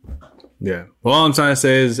too. Yeah. Well, all I'm trying to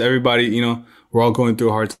say is everybody, you know, we're all going through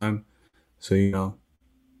a hard time. So, you know,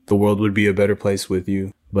 the world would be a better place with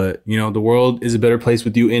you. But, you know, the world is a better place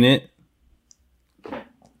with you in it.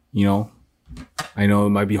 You know, I know it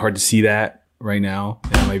might be hard to see that right now.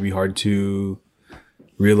 And it might be hard to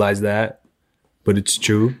realize that. But it's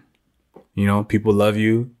true. You know, people love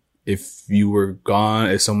you. If you were gone,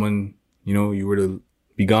 if someone, you know, you were to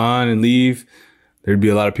be gone and leave, there'd be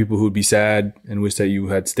a lot of people who would be sad and wish that you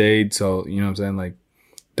had stayed. So, you know what I'm saying? Like,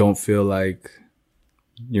 don't feel like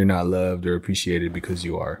you're not loved or appreciated, because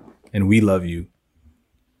you are. And we love you.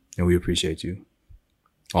 And we appreciate you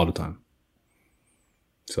all the time.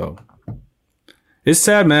 So it's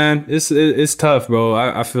sad, man. It's tough, bro.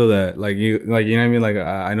 I feel that. Like, you know what I mean? Like,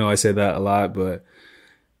 I know I say that a lot, but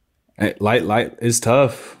life is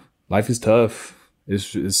tough. Life is tough.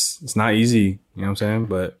 It's not easy. You know what I'm saying?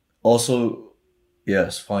 But also,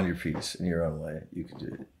 yes, find your peace in your own way. You can do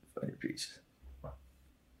it. Find your peace.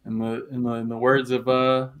 In the words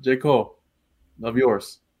of J. Cole, love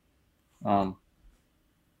yours.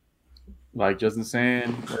 Like Justin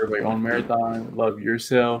saying, everybody on marathon, love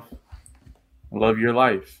yourself, love your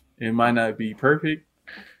life. It might not be perfect,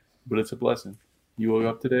 but it's a blessing. You woke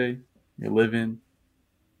up today, you're living.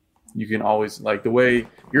 You can always, like, the way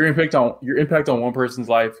your impact on one person's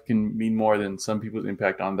life can mean more than some people's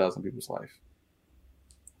impact on 1,000 people's life.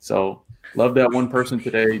 So love that one person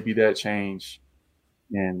today, be that change,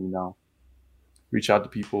 and, you know, reach out to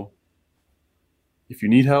people if you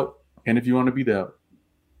need help and if you want to be the help.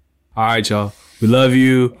 all right, y'all. We love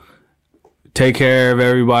you. Take care of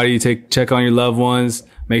everybody. Check on your loved ones.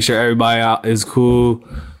 Make sure everybody out is cool.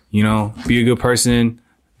 You know, be a good person.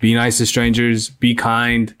 Be nice to strangers. Be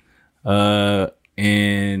kind.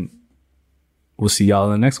 And we'll see y'all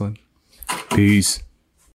in the next one. Peace.